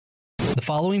The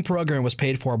following program was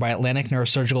paid for by Atlantic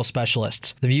Neurosurgical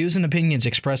Specialists. The views and opinions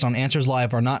expressed on Answers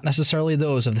Live are not necessarily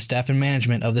those of the staff and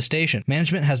management of the station.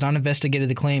 Management has not investigated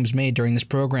the claims made during this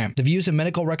program. The views and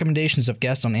medical recommendations of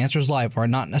guests on Answers Live are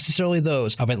not necessarily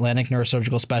those of Atlantic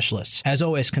Neurosurgical Specialists. As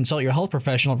always, consult your health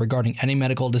professional regarding any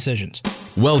medical decisions.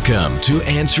 Welcome to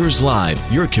Answers Live,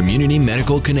 your community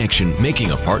medical connection,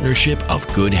 making a partnership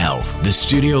of good health. The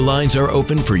studio lines are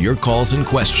open for your calls and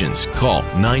questions. Call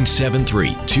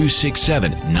 973-267-9687.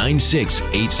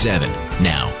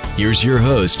 Now, here's your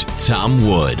host, Tom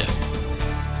Wood.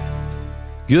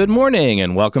 Good morning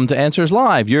and welcome to Answers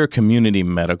Live, your community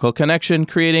medical connection,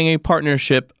 creating a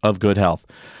partnership of good health.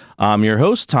 I'm your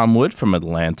host, Tom Wood from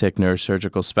Atlantic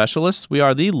Neurosurgical Specialists. We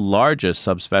are the largest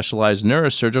subspecialized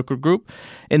neurosurgical group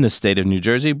in the state of New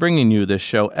Jersey, bringing you this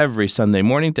show every Sunday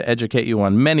morning to educate you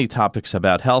on many topics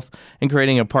about health and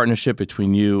creating a partnership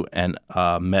between you and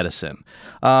medicine.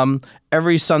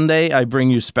 Every Sunday, I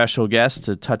bring you special guests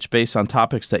to touch base on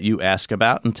topics that you ask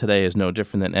about, and today is no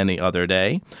different than any other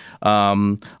day.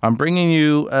 I'm bringing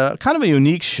you kind of a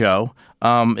unique show.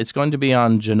 It's going to be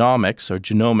on genomics,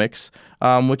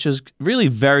 which is really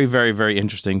very, very, very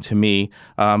interesting to me.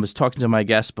 I was talking to my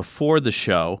guest before the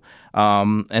show,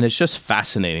 and it's just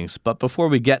fascinating. But before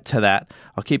we get to that,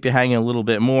 I'll keep you hanging a little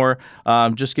bit more,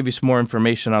 just give you some more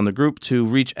information on the group. To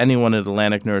reach anyone at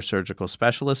Atlantic Neurosurgical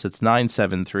Specialists, it's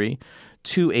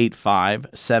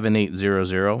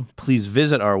 973-285-7800. Please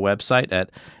visit our website at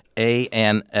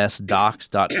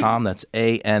ansdocs.com. That's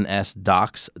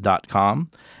ansdocs.com.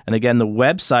 And again, the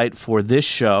website for this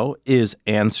show is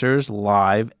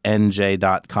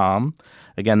answerslivenj.com.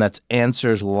 Again, that's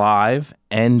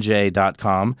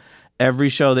answerslivenj.com. Every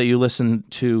show that you listen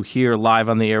to here live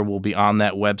on the air will be on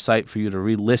that website for you to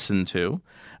re-listen to.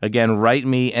 Again, write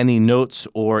me any notes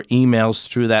or emails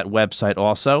through that website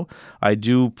also. I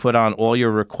do put on all your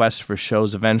requests for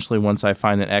shows eventually once I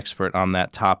find an expert on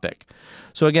that topic.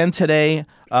 So again, today,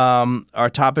 our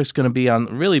topic is going to be on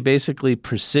really basically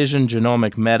precision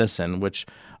genomic medicine, which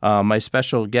my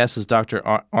special guest is Dr.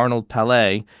 Arnold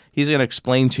Pallay. He's going to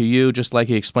explain to you, just like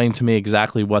he explained to me,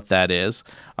 exactly what that is.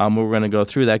 We're going to go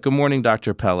through that. Good morning,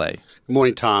 Dr. Pallay. Good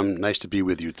morning, Tom. Nice to be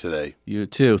with you today. You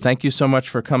too. Thank you so much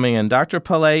for coming in. Dr.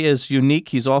 Pallay is unique.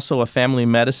 He's also a family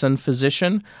medicine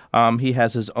physician. He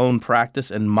has his own practice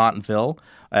in Montville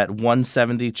at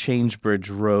 170 Changebridge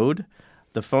Road.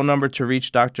 The phone number to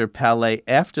reach Dr. Pallay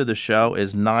after the show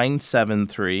is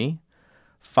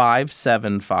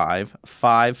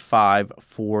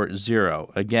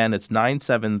 973-575-5540. Again, it's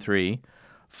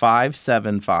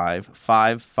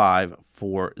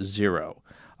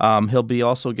 973-575-5540. He'll be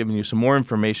also giving you some more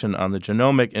information on the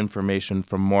genomic information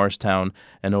from Morristown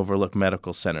and Overlook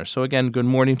Medical Center. So again, good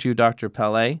morning to you, Dr.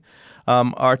 Pallay.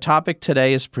 Our topic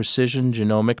today is precision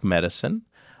genomic medicine.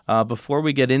 Before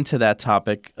we get into that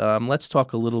topic, let's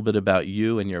talk a little bit about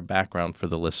you and your background for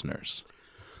the listeners.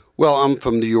 Well, I'm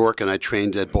from New York, and I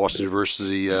trained at Boston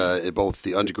University at both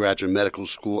the undergraduate medical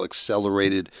school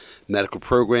accelerated medical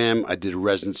program. I did a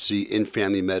residency in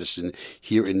family medicine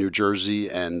here in New Jersey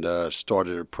and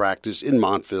started a practice in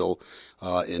Montville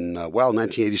in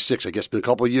 1986. I guess it's been a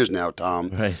couple of years now,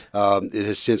 Tom. Right. It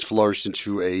has since flourished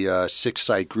into a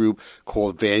 6-site group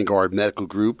called Vanguard Medical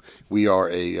Group. We are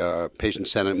a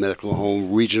patient-centered medical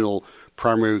home regional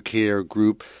primary care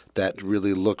group that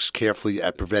really looks carefully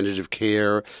at preventative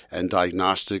care and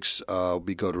diagnostics.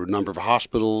 We go to a number of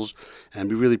hospitals, and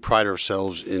we really pride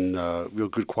ourselves in real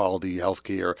good quality health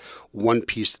care. One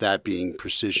piece of that being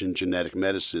precision genetic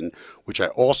medicine, which I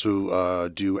also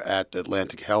do at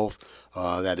Atlantic Health.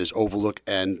 That is Overlook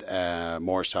and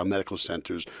Morristown Medical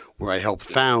Centers, where I helped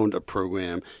found a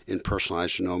program in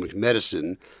personalized genomic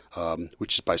medicine,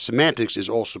 which is by semantics has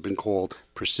also been called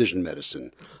precision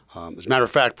medicine. As a matter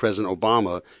of fact, President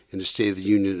Obama, in the State of the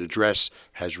Union address,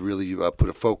 has really put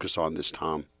a focus on this,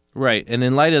 Tom. Right. And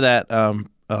in light of that,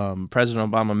 President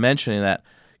Obama mentioning that,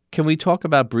 can we talk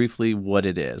about briefly what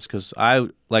it is? Because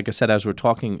like I said, as we're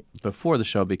talking before the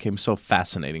show, it became so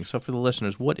fascinating. So for the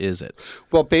listeners, what is it?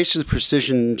 Well, basically,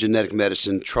 precision genetic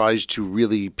medicine tries to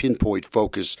really pinpoint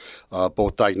focus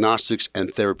both diagnostics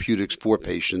and therapeutics for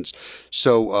patients.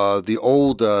 So the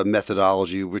old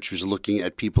methodology, which was looking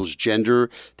at people's gender,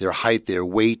 their height, their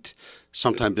weight,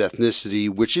 sometimes ethnicity,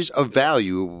 which is of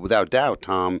value without doubt,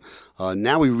 Tom.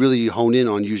 Now we really hone in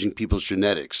on using people's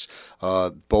genetics.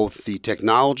 Both the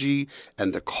technology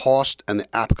and the cost and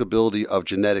the applicability of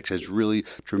genetics genetics has really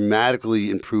dramatically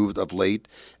improved of late,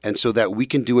 and so that we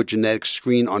can do a genetic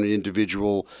screen on an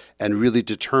individual and really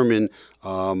determine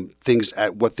things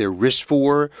at what they're risk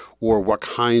for or what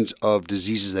kinds of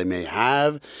diseases they may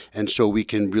have, and so we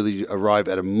can really arrive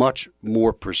at a much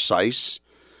more precise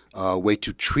way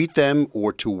to treat them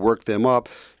or to work them up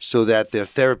so that their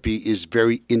therapy is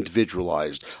very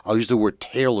individualized. I'll use the word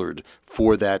tailored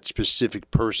for that specific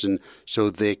person so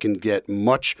they can get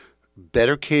much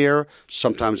better care,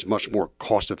 sometimes much more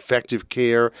cost-effective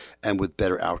care, and with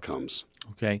better outcomes.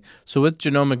 Okay. So with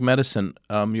genomic medicine,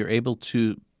 you're able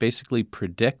to basically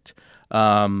predict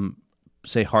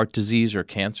say, heart disease or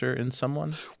cancer in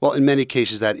someone? Well, in many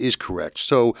cases, that is correct.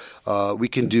 So we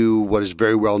can do what is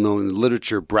very well known in the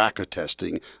literature, BRCA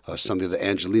testing, something that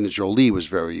Angelina Jolie was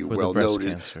very well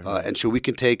noted. And so we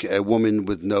can take a woman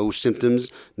with no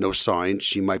symptoms, no signs.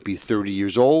 She might be 30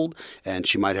 years old, and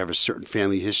she might have a certain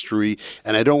family history.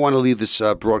 And I don't want to leave this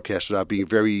broadcast without being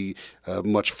very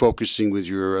much focusing with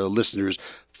your listeners.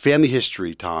 Family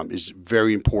history, Tom, is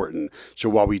very important. So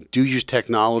while we do use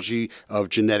technology of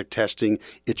genetic testing,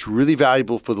 it's really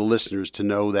valuable for the listeners to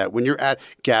know that when you're at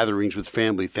gatherings with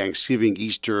family, Thanksgiving,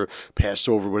 Easter,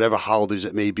 Passover, whatever holidays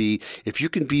it may be, if you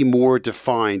can be more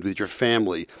defined with your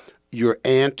family, your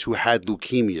aunt who had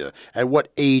leukemia, at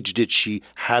what age did she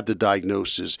have the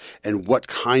diagnosis, and what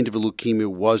kind of a leukemia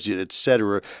was it, et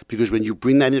cetera, because when you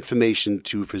bring that information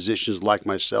to physicians like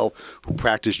myself who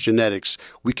practice genetics,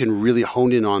 we can really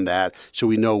hone in on that so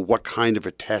we know what kind of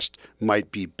a test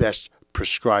might be best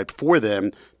prescribed for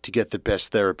them to get the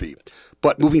best therapy.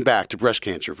 But moving back to breast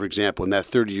cancer, for example, in that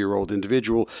 30-year-old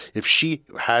individual, if she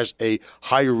has a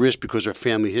higher risk because of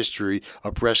family history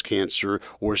of breast cancer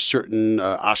or a certain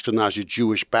Ashkenazi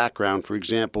Jewish background, for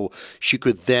example, she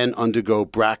could then undergo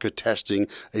BRCA testing,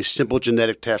 a simple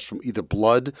genetic test from either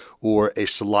blood or a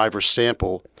saliva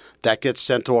sample that gets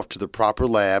sent off to the proper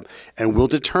lab and will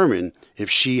determine if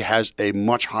she has a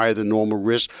much higher than normal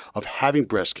risk of having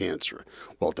breast cancer.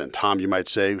 Well, then, Tom, you might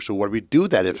say, so what do we do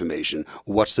with that information?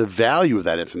 What's the value of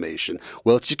that information?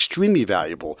 Well, it's extremely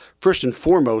valuable. First and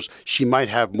foremost, she might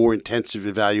have more intensive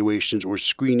evaluations or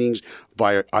screenings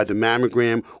via either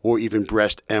mammogram or even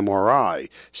breast MRI.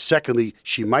 Secondly,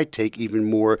 she might take even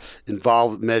more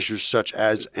involved measures such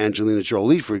as Angelina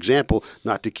Jolie, for example,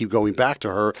 not to keep going back to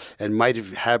her, and might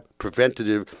have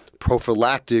preventative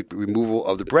prophylactic removal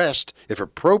of the breast, if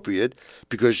appropriate,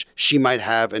 because she might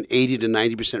have an 80 to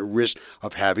 90% risk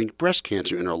of having breast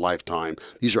cancer in her lifetime.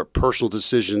 These are personal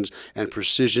decisions, and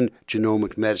precision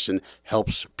genomic medicine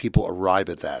helps people arrive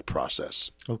at that process.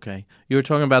 Okay. You were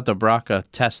talking about the BRCA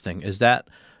testing. Is that,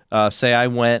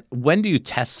 when do you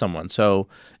test someone? So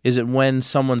is it when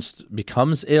someone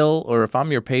becomes ill, or if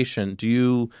I'm your patient, do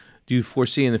you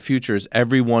foresee in the future is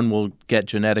everyone will get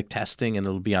genetic testing and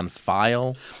it'll be on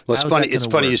file? Well, it's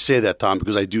funny you say that, Tom,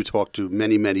 because I do talk to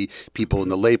many, many people in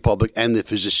the lay public and the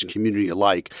physician community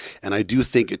alike, and I do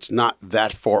think it's not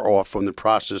that far off from the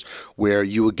process where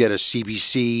you would get a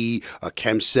CBC, a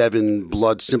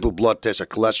Chem7 simple blood test, a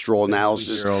cholesterol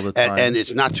analysis, and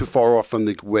it's not too far off from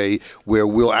the way where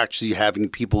we'll actually having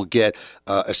people get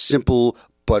a simple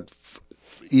but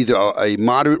either a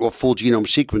moderate or full genome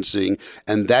sequencing,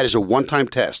 and that is a one-time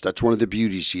test. That's one of the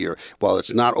beauties here. While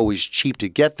it's not always cheap to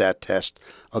get that test,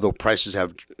 although prices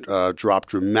have dropped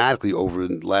dramatically over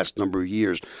the last number of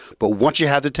years. But once you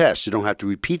have the test, you don't have to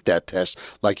repeat that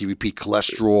test like you repeat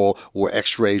cholesterol or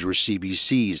x-rays or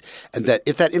CBCs. And that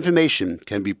if that information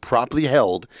can be properly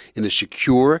held in a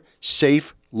secure,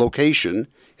 safe location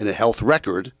in a health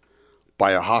record,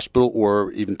 by a hospital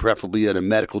or even preferably at a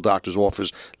medical doctor's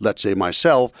office, let's say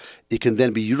myself, it can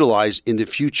then be utilized in the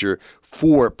future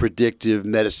for predictive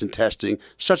medicine testing,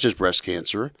 such as breast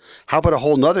cancer. How about a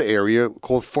whole other area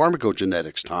called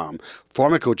pharmacogenetics, Tom?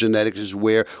 Pharmacogenetics is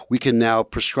where we can now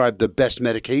prescribe the best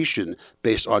medication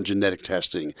based on genetic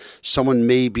testing. Someone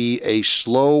may be a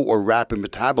slow or rapid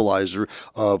metabolizer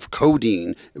of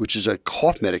codeine, which is a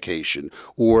cough medication,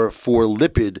 or for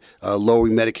lipid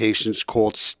lowering medications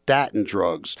called statin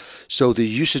drugs. So the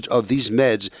usage of these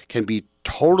meds can be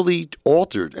totally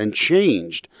altered and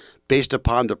changed based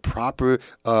upon the proper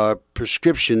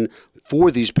prescription for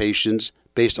these patients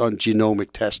based on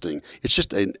genomic testing. It's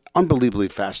just an unbelievably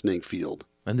fascinating field.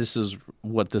 And this is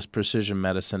what this precision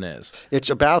medicine is. It's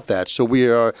about that. So we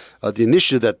are the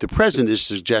initiative that the president is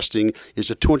suggesting is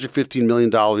a $215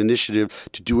 million initiative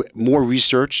to do more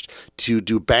research, to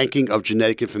do banking of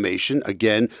genetic information,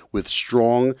 again, with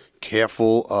strong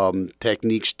careful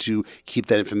techniques to keep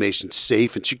that information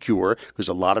safe and secure, because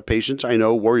a lot of patients I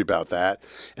know worry about that.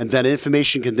 And that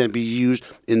information can then be used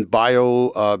in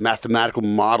mathematical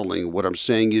modeling. What I'm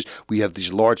saying is we have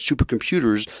these large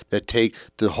supercomputers that take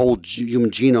the whole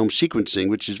human genome sequencing,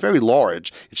 which is very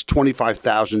large. It's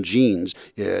 25,000 genes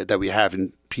that we have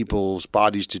in people's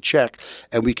bodies to check,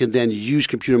 and we can then use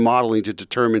computer modeling to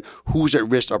determine who's at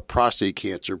risk of prostate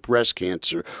cancer, breast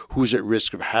cancer, who's at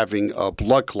risk of having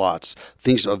blood clots,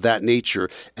 things of that nature.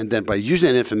 And then by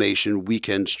using that information, we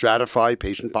can stratify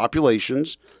patient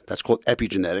populations. That's called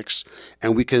epigenetics.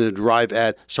 And we can arrive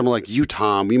at someone like you,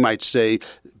 Tom. We might say,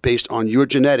 based on your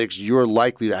genetics, you're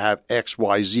likely to have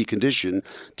XYZ condition.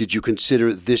 Did you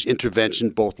consider this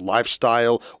intervention, both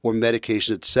lifestyle or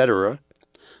medication, etc.?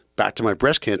 Back to my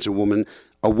breast cancer woman,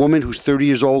 a woman who's 30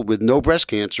 years old with no breast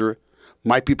cancer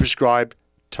might be prescribed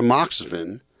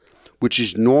tamoxifen, which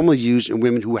is normally used in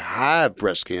women who have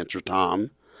breast cancer, Tom,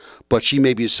 but she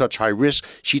may be at such high risk,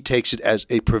 she takes it as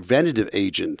a preventative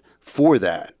agent for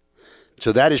that.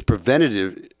 So that is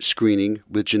preventative screening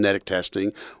with genetic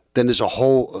testing. Then there's a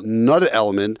whole another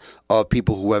element of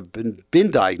people who have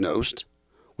been diagnosed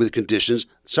with conditions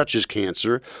such as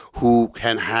cancer, who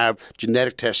can have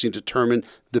genetic testing determine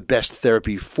the best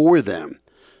therapy for them.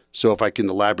 So if I can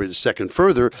elaborate a second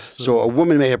further, so a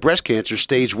woman may have breast cancer,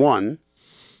 stage 1,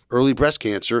 early breast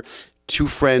cancer, 2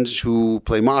 friends who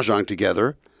play mahjong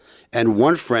together, and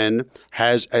one friend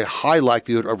has a high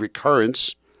likelihood of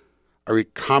recurrence, a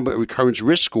recurrence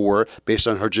risk score based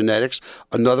on her genetics.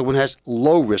 Another one has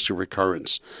low risk of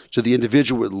recurrence. So the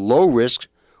individual with low risk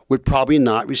would probably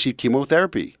not receive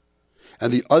chemotherapy.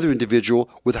 And the other individual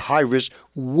with high risk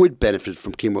would benefit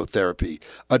from chemotherapy.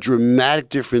 A dramatic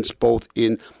difference both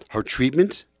in her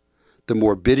treatment, the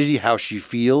morbidity, how she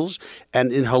feels,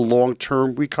 and in her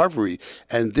long-term recovery.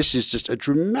 And this is just a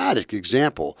dramatic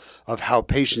example of how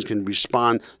patients can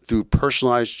respond through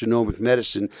personalized genomic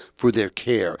medicine for their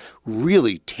care,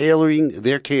 really tailoring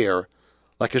their care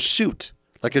like a suit,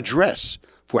 like a dress,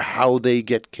 for how they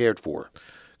get cared for.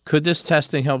 Could this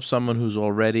testing help someone who's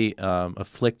already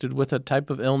afflicted with a type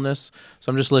of illness?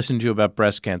 So I'm just listening to you about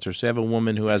breast cancer. So you have a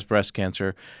woman who has breast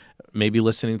cancer, maybe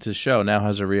listening to the show, now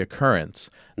has a reoccurrence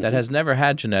that has never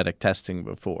had genetic testing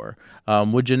before.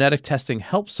 Would genetic testing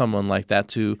help someone like that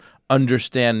to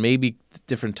understand maybe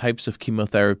different types of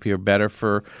chemotherapy are better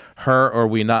for her, or are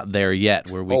we not there yet?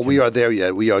 We are there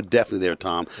yet. We are definitely there,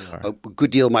 Tom. A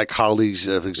good deal of my colleagues,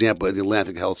 for example, in the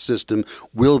Atlantic Health System,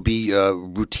 will be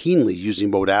routinely using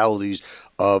modalities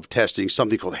of testing.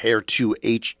 Something called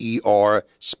HER2, HER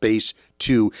space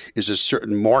 2, is a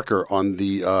certain marker on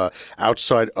the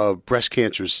outside of breast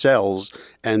cancer cells,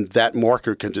 and that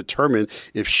marker can determine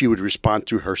if she would respond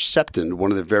to Herceptin,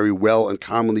 one of the very well and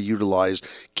commonly utilized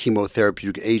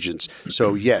chemotherapeutic agents.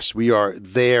 So yes, we are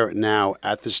there now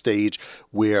at the stage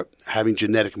where having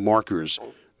genetic markers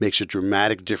makes a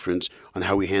dramatic difference on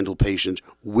how we handle patients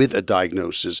with a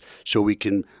diagnosis, so we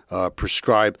can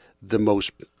prescribe the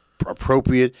most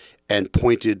appropriate and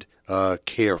pointed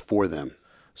care for them.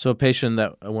 So a patient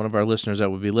that one of our listeners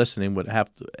that would be listening would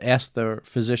have to ask their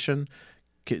physician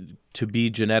to be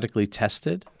genetically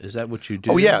tested? Is that what you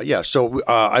do? Oh, yeah. So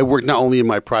I work not only in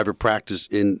my private practice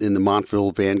in the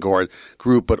Montville Vanguard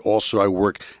Group, but also I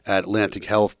work at Atlantic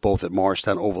Health, both at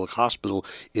Morristown Overlook Hospital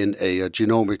in a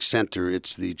genomic center.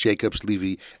 It's the Jacobs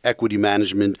Levy Equity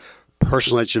Management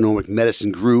Personalized Genomic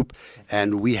Medicine Group,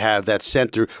 and we have that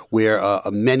center where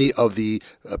many of the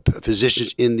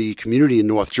physicians in the community in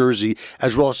North Jersey,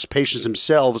 as well as patients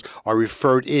themselves, are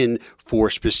referred in for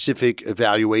specific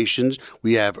evaluations.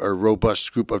 We have a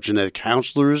robust group of genetic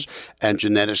counselors and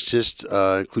geneticists,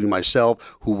 including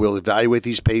myself, who will evaluate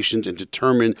these patients and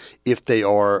determine if they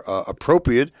are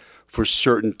appropriate for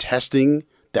certain testing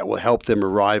that will help them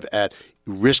arrive at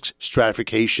risk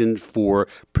stratification for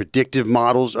predictive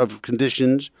models of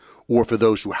conditions, or for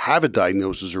those who have a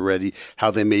diagnosis already,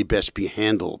 how they may best be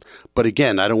handled. But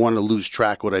again, I don't want to lose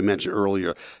track of what I mentioned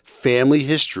earlier. Family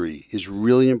history is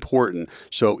really important.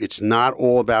 So it's not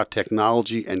all about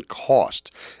technology and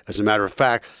cost. As a matter of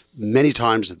fact, many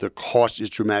times the cost is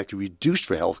dramatically reduced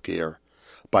for healthcare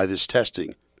by this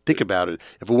testing. Think about it.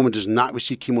 If a woman does not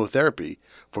receive chemotherapy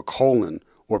for colon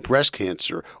or breast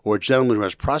cancer, or a gentleman who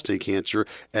has prostate cancer,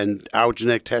 and our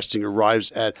genetic testing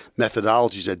arrives at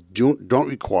methodologies that don't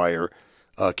require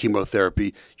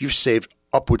chemotherapy, you've saved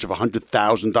upwards of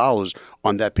 $100,000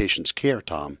 on that patient's care,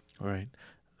 Tom. Right.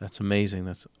 That's amazing.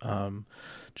 That's I'm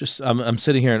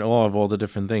sitting here in awe of all the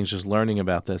different things, just learning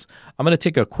about this. I'm going to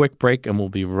take a quick break, and we'll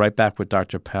be right back with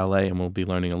Dr. Pallay, and we'll be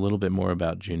learning a little bit more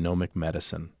about genomic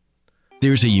medicine.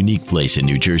 There's a unique place in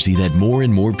New Jersey that more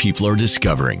and more people are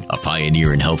discovering, a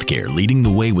pioneer in healthcare leading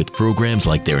the way with programs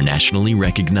like their nationally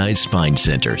recognized Spine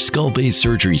Center, Skull-Based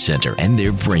Surgery Center, and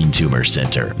their Brain Tumor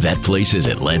Center. That place is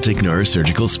Atlantic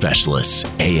Neurosurgical Specialists,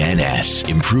 ANS,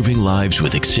 improving lives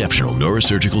with exceptional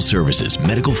neurosurgical services,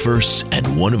 medical firsts,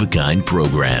 and one-of-a-kind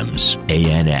programs.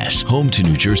 ANS, home to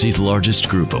New Jersey's largest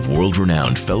group of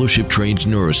world-renowned fellowship-trained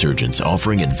neurosurgeons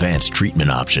offering advanced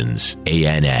treatment options.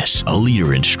 ANS, a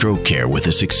leader in stroke care with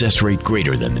a success rate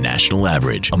greater than the national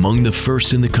average, among the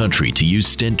first in the country to use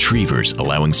stent retrievers,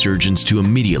 allowing surgeons to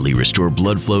immediately restore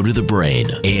blood flow to the brain.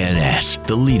 ANS,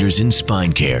 the leaders in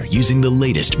spine care, using the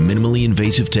latest minimally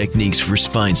invasive techniques for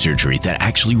spine surgery that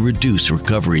actually reduce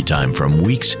recovery time from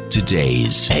weeks to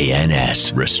days.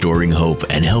 ANS, restoring hope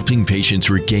and helping patients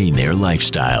regain their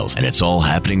lifestyles. And it's all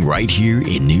happening right here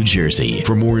in New Jersey.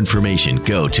 For more information,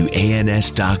 go to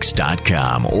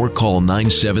ansdocs.com or call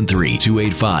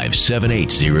 973-285-7800.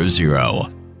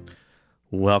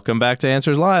 Welcome back to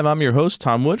Answers Live. I'm your host,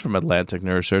 Tom Wood from Atlantic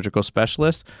Neurosurgical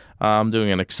Specialists. I'm doing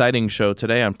an exciting show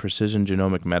today on precision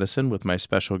genomic medicine with my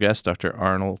special guest, Dr.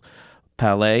 Arnold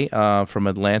Pallay from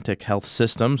Atlantic Health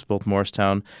Systems, both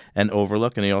Morristown and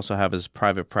Overlook, and he also has his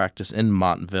private practice in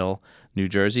Montville, New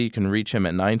Jersey. You can reach him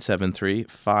at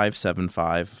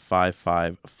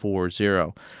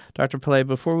 973-575-5540. Dr. Pallay,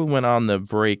 before we went on the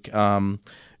break,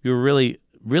 you were really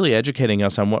educating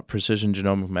us on what precision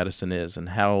genomic medicine is and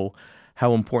how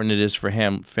important it is for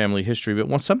family history.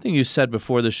 But something you said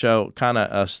before the show kind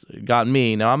of got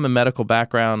me. Now, I'm a medical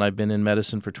background. I've been in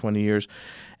medicine for 20 years.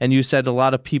 And you said a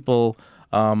lot of people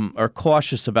are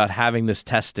cautious about having this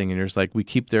testing. And there's we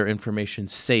keep their information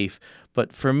safe.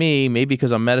 But for me, maybe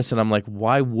because I'm medicine, I'm like,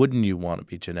 why wouldn't you want to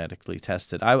be genetically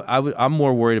tested? I'm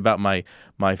more worried about my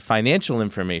financial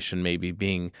information maybe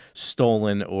being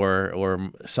stolen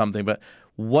or something. But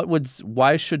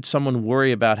why should someone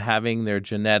worry about having their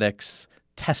genetics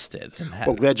tested?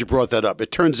 Well, I'm glad you brought that up.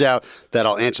 It turns out that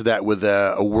I'll answer that with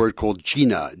a word called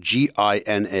GINA,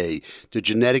 G-I-N-A, the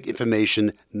Genetic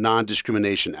Information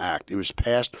Non-Discrimination Act. It was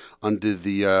passed under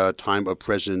the time of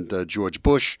President George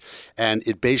Bush, and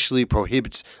it basically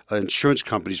prohibits insurance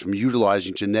companies from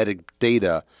utilizing genetic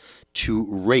data to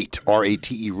rate,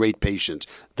 R-A-T-E, rate patients.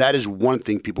 That is one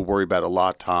thing people worry about a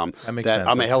lot, Tom. That makes sense.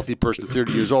 I'm a healthy person,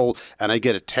 30 years old, and I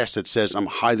get a test that says I'm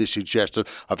highly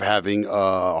suggestive of having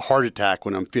a heart attack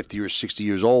when I'm 50 or 60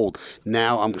 years old.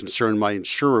 Now I'm concerned my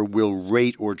insurer will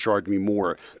rate or charge me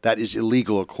more. That is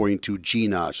illegal according to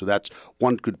GINA. So that's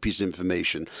one good piece of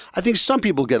information. I think some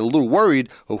people get a little worried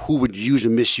of who would use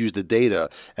and misuse the data,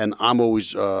 and I'm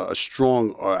always a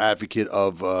strong advocate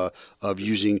of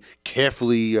using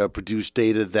carefully produce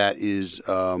data that is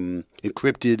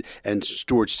encrypted and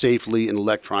stored safely in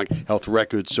electronic health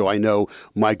records. So I know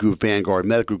my group, Vanguard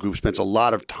Medical Group, spends a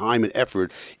lot of time and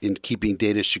effort in keeping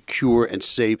data secure and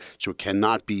safe so it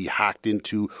cannot be hacked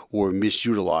into or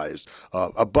misutilized.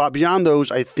 But beyond those,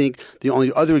 I think the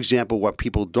only other example why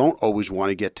people don't always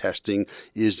want to get testing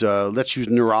is let's use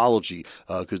neurology,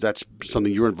 because that's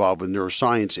something you're involved with,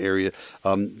 neuroscience area.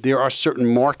 There are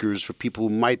certain markers for people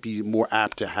who might be more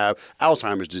apt to have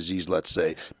Alzheimer's disease, let's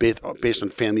say, based on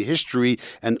family history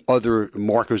and other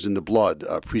markers in the blood.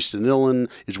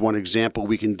 Presenilin is one example.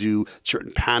 We can do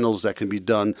certain panels that can be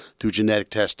done through genetic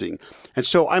testing. And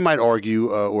so I might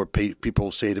argue, or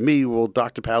people say to me, well,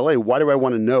 Dr. Pallay, why do I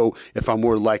want to know if I'm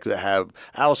more likely to have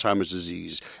Alzheimer's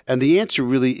disease? And the answer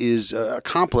really is a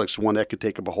complex one that could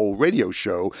take up a whole radio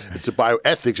show. It's the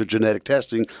bioethics of genetic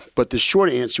testing. But the short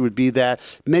answer would be that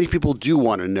many people do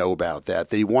want to know about that.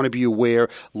 They want to be aware,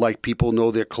 like people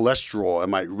know their cholesterol and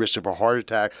my risk of a heart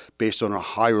attack based on a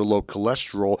high or low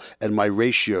cholesterol and my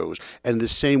ratios. And in the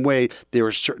same way, there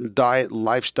are certain diet and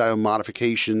lifestyle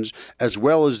modifications, as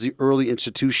well as the early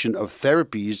institution of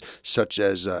therapies such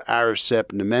as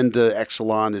Aricept, Namenda,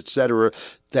 Exelon, etc.,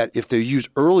 that if they're used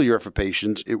earlier for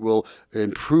patients, it will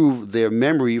improve their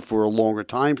memory for a longer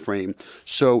time frame.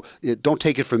 So don't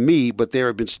take it from me, but there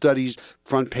have been studies,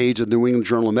 front page of the New England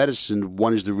Journal of Medicine,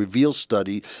 one is the REVEAL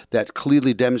study, that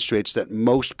clearly demonstrates that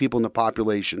most people in the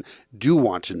population do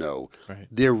want to know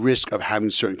their risk of having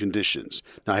certain conditions.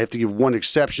 Now, I have to give one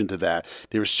exception to that.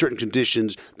 There are certain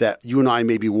conditions that you and I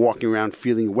may be walking around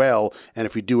feeling well, and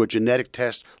if we do a genetic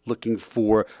test looking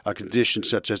for a condition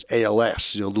such as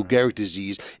ALS, Lou Gehrig's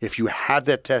disease, if you have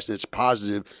that test and it's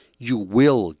positive, you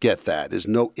will get that. There's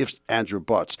no ifs, ands, or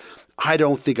buts. I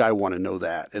don't think I want to know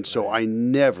that. And so I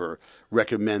never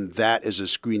recommend that as a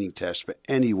screening test for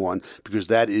anyone, because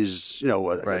that is,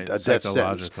 a death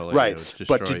sentence. Right.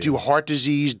 But to do heart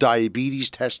disease, diabetes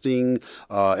testing,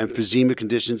 emphysema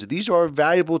conditions, these are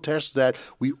valuable tests that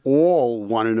we all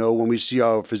want to know when we see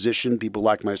our physician, people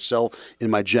like myself in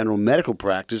my general medical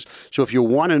practice. So if you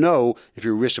want to know if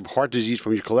you're at risk of heart disease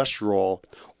from your cholesterol,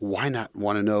 why not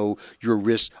want to know your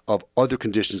risk of other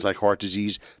conditions like heart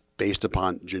disease based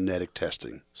upon genetic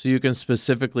testing? So you can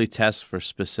specifically test for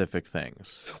specific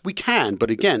things. We can, but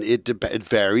again, it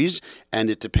varies, and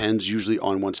it depends usually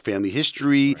on one's family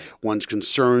history, one's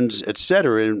concerns,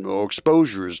 etc., or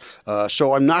exposures.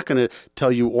 So I'm not going to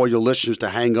tell you, all your listeners, to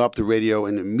hang up the radio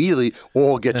and immediately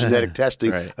all get genetic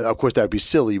testing. Of course, that would be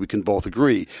silly. We can both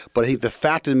agree. But I think the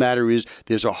fact of the matter is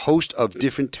there's a host of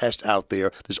different tests out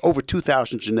there. There's over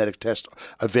 2,000 genetic tests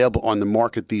available on the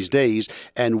market these days,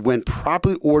 and when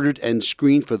properly ordered and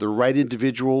screened for the right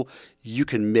individual, you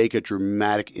can make a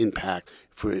dramatic impact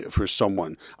for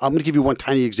someone. I'm going to give you one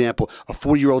tiny example. A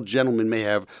 40-year-old gentleman may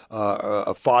have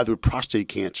a father with prostate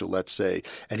cancer, let's say,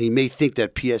 and he may think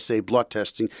that PSA blood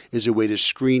testing is a way to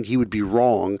screen. He would be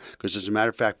wrong, because as a matter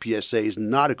of fact, PSA is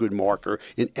not a good marker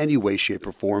in any way, shape,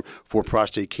 or form for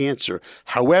prostate cancer.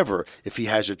 However, if he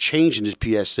has a change in his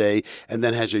PSA and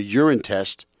then has a urine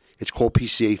test, it's called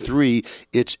PCA3.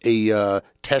 It's a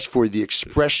test for the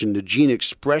expression, the gene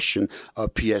expression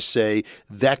of PSA.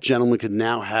 That gentleman could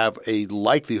now have a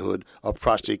likelihood of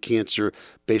prostate cancer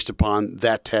based upon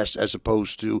that test, as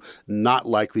opposed to not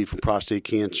likely for prostate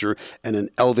cancer and an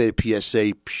elevated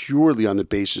PSA purely on the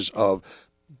basis of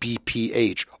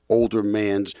BPH, older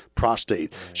man's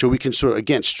prostate. So we can sort of,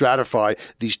 again, stratify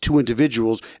these two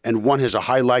individuals, and one has a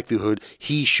high likelihood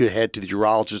he should head to the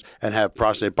urologist and have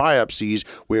prostate biopsies,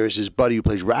 whereas his buddy who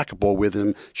plays racquetball with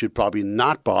him should probably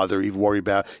not bother, even worry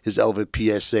about his elevated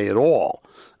PSA at all.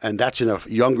 And that's in a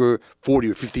younger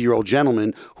 40 or 50-year-old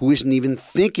gentleman who isn't even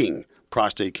thinking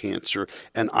prostate cancer,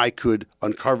 and I could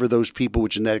uncover those people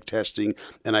with genetic testing,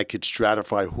 and I could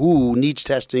stratify who needs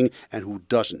testing and who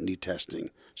doesn't need testing.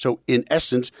 So in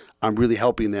essence, I'm really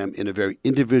helping them in a very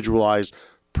individualized,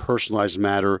 personalized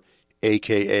manner,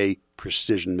 aka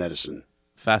precision medicine.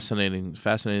 Fascinating.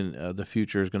 The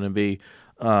future is going to be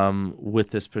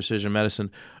with this precision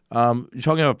medicine. You're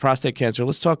talking about prostate cancer.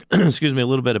 Let's talk, a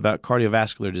little bit about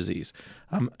cardiovascular disease.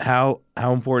 How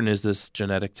important is this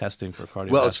genetic testing for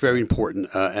cardiovascular? Well, it's very important.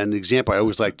 And the example I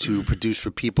always like to produce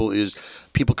for people is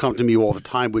people come to me all the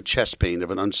time with chest pain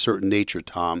of an uncertain nature,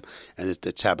 Tom, and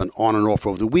it's happened on and off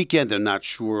over the weekend. They're not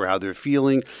sure how they're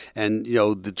feeling. And,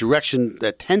 the direction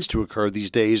that tends to occur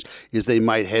these days is they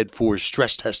might head for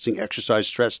stress testing, exercise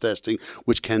stress testing,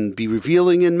 which can be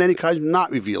revealing and many times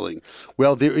not revealing.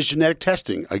 Well, there is genetic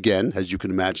testing. Again, as you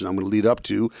can imagine, I'm going to lead up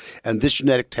to, and this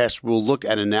genetic test will look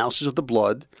at analysis of the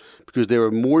blood, because there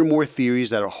are more and more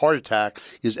theories that a heart attack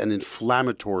is an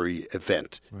inflammatory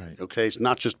event. Right. Okay, it's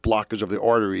not just blockage of the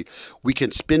artery. We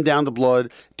can spin down the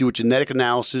blood, do a genetic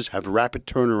analysis, have rapid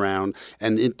turnaround,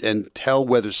 and tell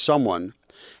whether someone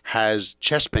has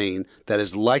chest pain that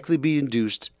is likely to be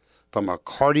induced from a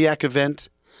cardiac event,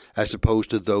 as opposed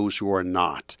to those who are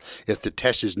not. If the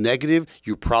test is negative,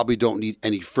 you probably don't need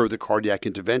any further cardiac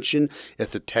intervention.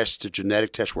 If the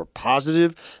genetic test were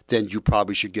positive, then you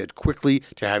probably should get quickly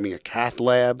to having a cath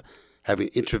lab, having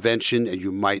intervention, and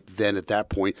you might then at that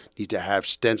point need to have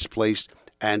stents placed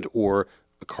and or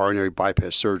a coronary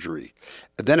bypass surgery.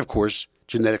 And then, of course,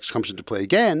 genetics comes into play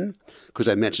again, because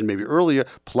I mentioned maybe earlier,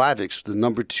 Plavix, the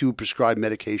number 2 prescribed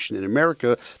medication in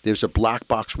America. There's a black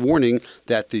box warning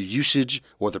that the usage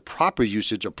or the proper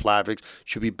usage of Plavix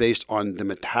should be based on the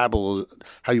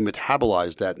how you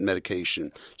metabolize that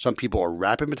medication. Some people are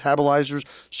rapid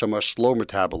metabolizers, some are slow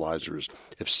metabolizers.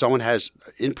 If someone has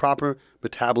improper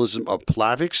metabolism of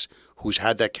Plavix, who's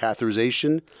had that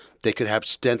catheterization, they could have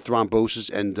stent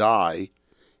thrombosis and die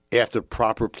after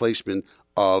proper placement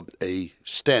of a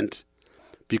stent,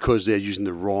 because they're using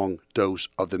the wrong dose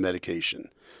of the medication.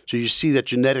 So you see that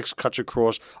genetics cuts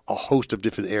across a host of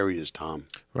different areas, Tom.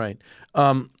 Right.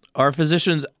 Are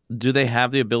physicians, do they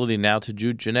have the ability now to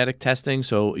do genetic testing?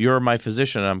 So you're my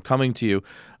physician, and I'm coming to you.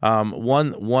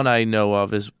 One I know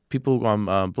of is people who are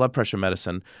on blood pressure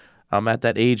medicine. I'm at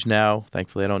that age now.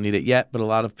 Thankfully, I don't need it yet, but a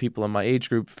lot of people in my age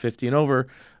group, 50 and over,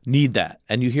 need that.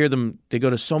 And you hear them, they go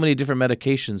to so many different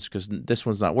medications because this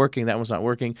one's not working, that one's not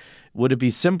working. Would it be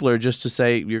simpler just to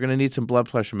say, you're going to need some blood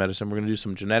pressure medicine, we're going to do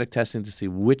some genetic testing to see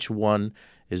which one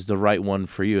is the right one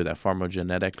for you, that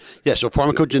pharmacogenetics? Yeah, so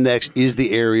pharmacogenetics is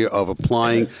the area of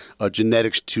applying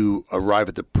genetics to arrive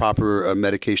at the proper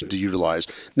medication to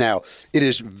utilize. Now, it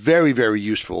is very, very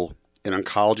useful in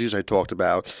oncology, as I talked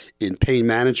about, in pain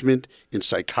management, in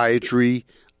psychiatry.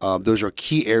 Those are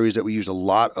key areas that we use a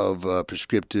lot of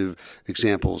prescriptive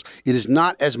examples. It is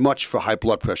not as much for high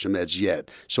blood pressure meds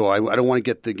yet. So I don't want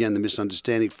to get, the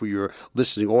misunderstanding for your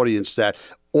listening audience that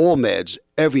all meds,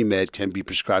 every med can be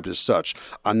prescribed as such.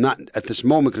 I'm not at this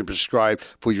moment going to prescribe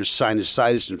for your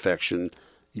sinusitis infection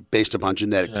based upon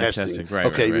genetic testing. Right,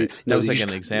 okay, right. That was like an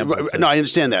example. No, I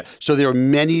understand that. So there are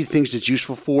many things it's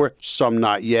useful for, some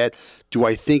not yet. Do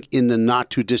I think in the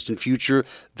not-too-distant future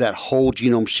that whole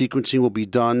genome sequencing will be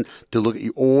done to look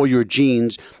at all your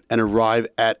genes and arrive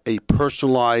at a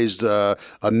personalized a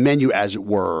menu, as it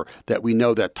were, that we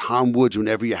know that Tom Woods,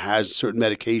 whenever he has certain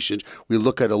medications, we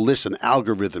look at a list, an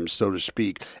algorithm, so to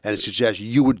speak, and it suggests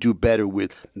you would do better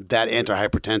with that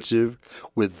antihypertensive,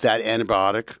 with that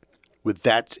antibiotic, with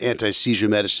that anti-seizure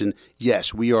medicine.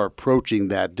 Yes, we are approaching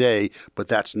that day, but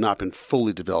that's not been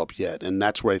fully developed yet. And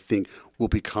that's where I think will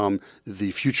become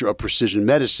the future of precision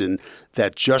medicine,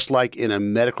 that just like in a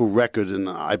medical record, and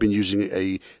I've been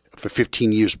using for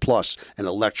 15 years plus, an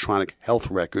electronic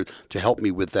health record to help me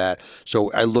with that.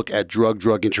 So I look at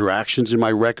drug-drug interactions in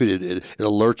my record. It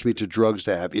alerts me to drugs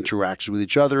that have interactions with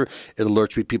each other. It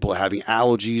alerts me people are having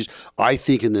allergies. I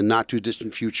think in the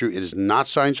not-too-distant future, it is not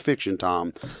science fiction,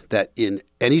 Tom, that in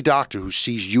any doctor who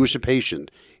sees you as a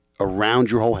patient around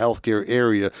your whole healthcare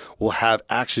area will have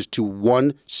access to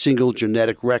one single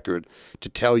genetic record to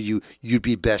tell you you'd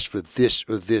be best for this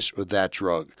or that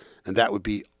drug. And that would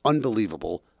be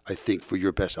unbelievable, I think, for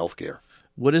your best healthcare.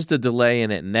 What is the delay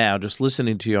in it now? Just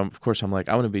listening to you, of course, I'm like,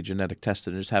 I want to be genetic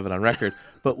tested and just have it on record.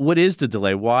 But what is the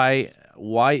delay? Why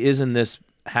isn't this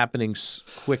happening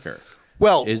quicker?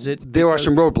 Well, there are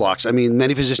some roadblocks. I mean,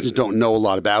 many physicians don't know a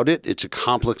lot about it. It's a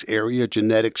complex area.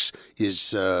 Genetics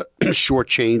is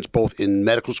shortchanged both in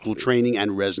medical school training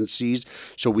and residencies.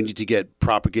 So we need to get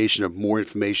propagation of more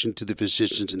information to the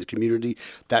physicians in the community.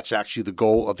 That's actually the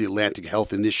goal of the Atlantic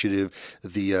Health Initiative,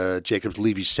 the Jacobs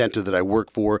Levy Center that I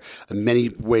work for. In many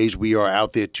ways, we are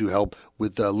out there to help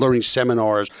with learning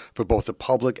seminars for both the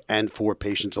public and for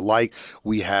patients alike.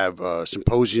 We have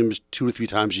symposiums 2 to 3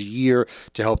 times a year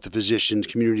to help the physician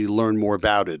community learn more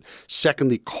about it.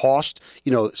 Secondly, cost.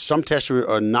 Some tests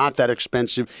are not that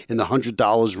expensive, in the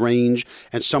 $100 range,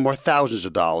 and some are thousands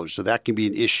of dollars, so that can be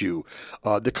an issue.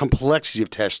 The complexity of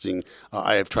testing,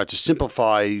 I have tried to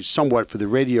simplify somewhat for the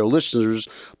radio listeners,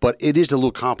 but it is a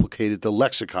little complicated, the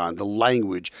lexicon, the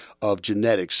language of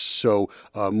genetics. So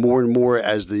more and more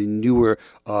as the newer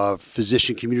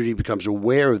physician community becomes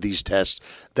aware of these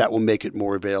tests, that will make it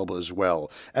more available as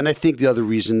well. And I think the other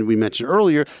reason we mentioned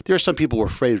earlier, there are some people who are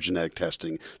afraid of genetic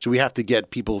testing. So we have to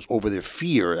get people over their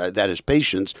fear, that is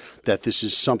patients, that this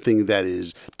is something that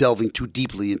is delving too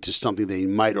deeply into something they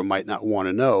might or might not want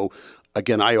to know.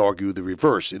 Again, I argue the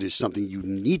reverse. It is something you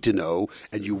need to know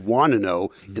and you want to know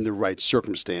in the right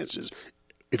circumstances.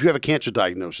 If you have a cancer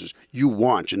diagnosis, you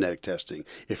want genetic testing.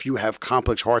 If you have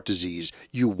complex heart disease,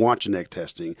 you want genetic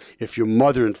testing. If your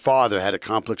mother and father had a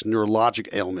complex neurologic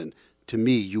ailment, to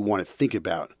me, you want to think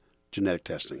about genetic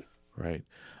testing. Right.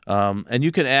 And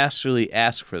you can actually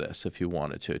ask for this if you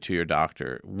wanted to your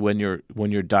doctor when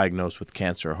you're diagnosed with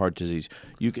cancer or heart disease.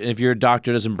 If your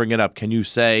doctor doesn't bring it up, can you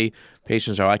say,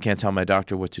 patients I can't tell my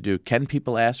doctor what to do? Can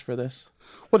people ask for this?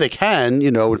 Well, they can.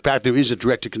 In fact, there is a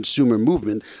direct-to-consumer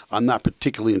movement. I'm not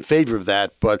particularly in favor of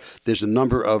that, but there's a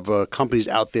number of companies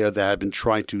out there that have been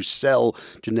trying to sell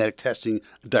genetic testing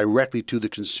directly to the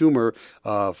consumer.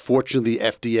 Fortunately, the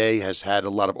FDA has had a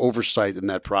lot of oversight in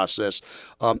that process.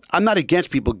 I'm not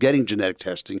against people getting genetic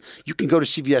testing. You can go to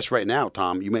CVS right now,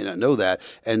 Tom, you may not know that,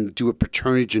 and do a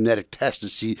paternity genetic test to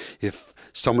see if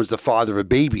someone's the father of a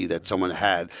baby that someone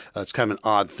had. It's kind of an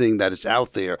odd thing that it's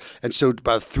out there. And so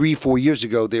about 3-4 years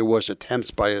ago, there was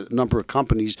attempts by a number of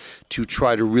companies to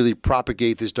try to really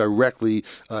propagate this directly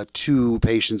to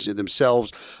patients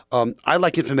themselves. I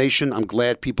like information. I'm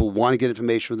glad people want to get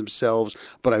information for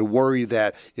themselves, but I worry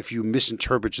that if you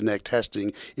misinterpret genetic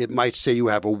testing, it might say you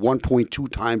have a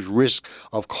 1.2 times risk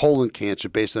of colon cancer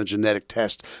based on a genetic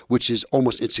test, which is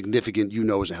almost insignificant,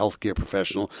 as a healthcare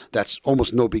professional. That's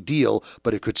almost no big deal,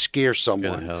 but it could scare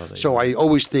someone. So I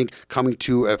always think coming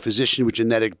to a physician with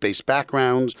genetic-based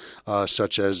backgrounds,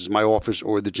 such as my office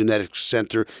or the Genetics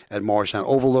Center at Morristown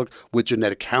Overlook, with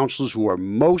genetic counselors who are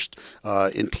most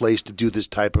in place to do this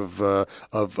type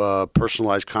of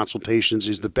personalized consultations,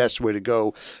 is the best way to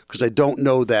go, because I don't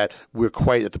know that we're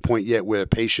quite at the point yet where a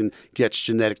patient gets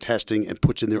genetic testing and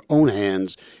puts it in their own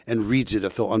hands and reads it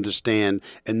if they'll understand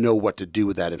and know what to do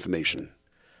with that information.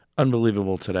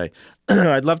 Unbelievable today.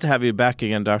 I'd love to have you back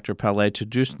again, Dr. Pallay, to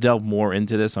just delve more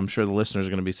into this. I'm sure the listeners are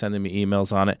going to be sending me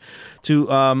emails on it. To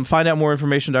find out more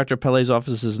information, Dr. Pallay's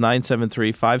office is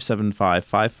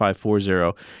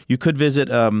 973-575-5540. You could visit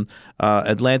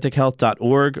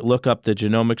atlantichealth.org, look up the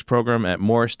genomics program at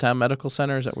Morristown Medical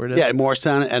Center. Is that where it is? Yeah, at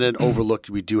Morristown and at Overlook,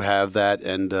 we do have that,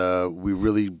 and we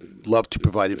really love to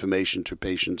provide information to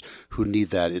patients who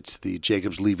need that. It's the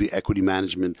Jacobs Levy Equity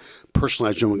Management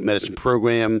Personalized Genomic Medicine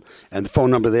Program, and the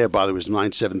phone number there, by the way, is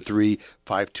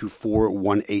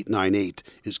 973-524-1898.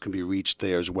 It can be reached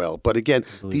there as well. But again,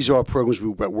 these are all programs we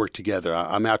work together.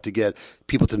 I'm out to get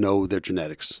people to know their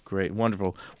genetics. Great,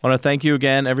 wonderful. I want to thank you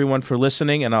again, everyone, for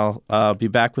listening, and I'll be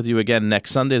back with you again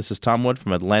next Sunday. This is Tom Wood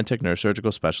from Atlantic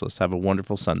Neurosurgical Specialists. Have a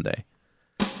wonderful Sunday.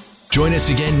 Join us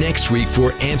again next week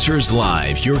for Answers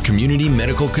Live, your community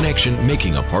medical connection,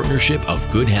 making a partnership of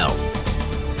good health.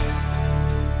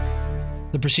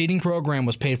 The preceding program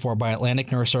was paid for by Atlantic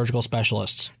Neurosurgical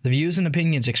Specialists. The views and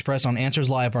opinions expressed on Answers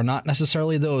Live are not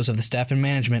necessarily those of the staff and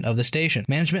management of the station.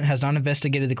 Management has not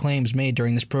investigated the claims made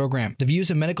during this program. The views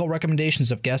and medical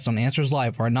recommendations of guests on Answers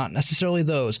Live are not necessarily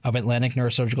those of Atlantic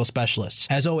Neurosurgical Specialists.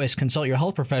 As always, consult your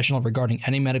health professional regarding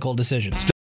any medical decisions.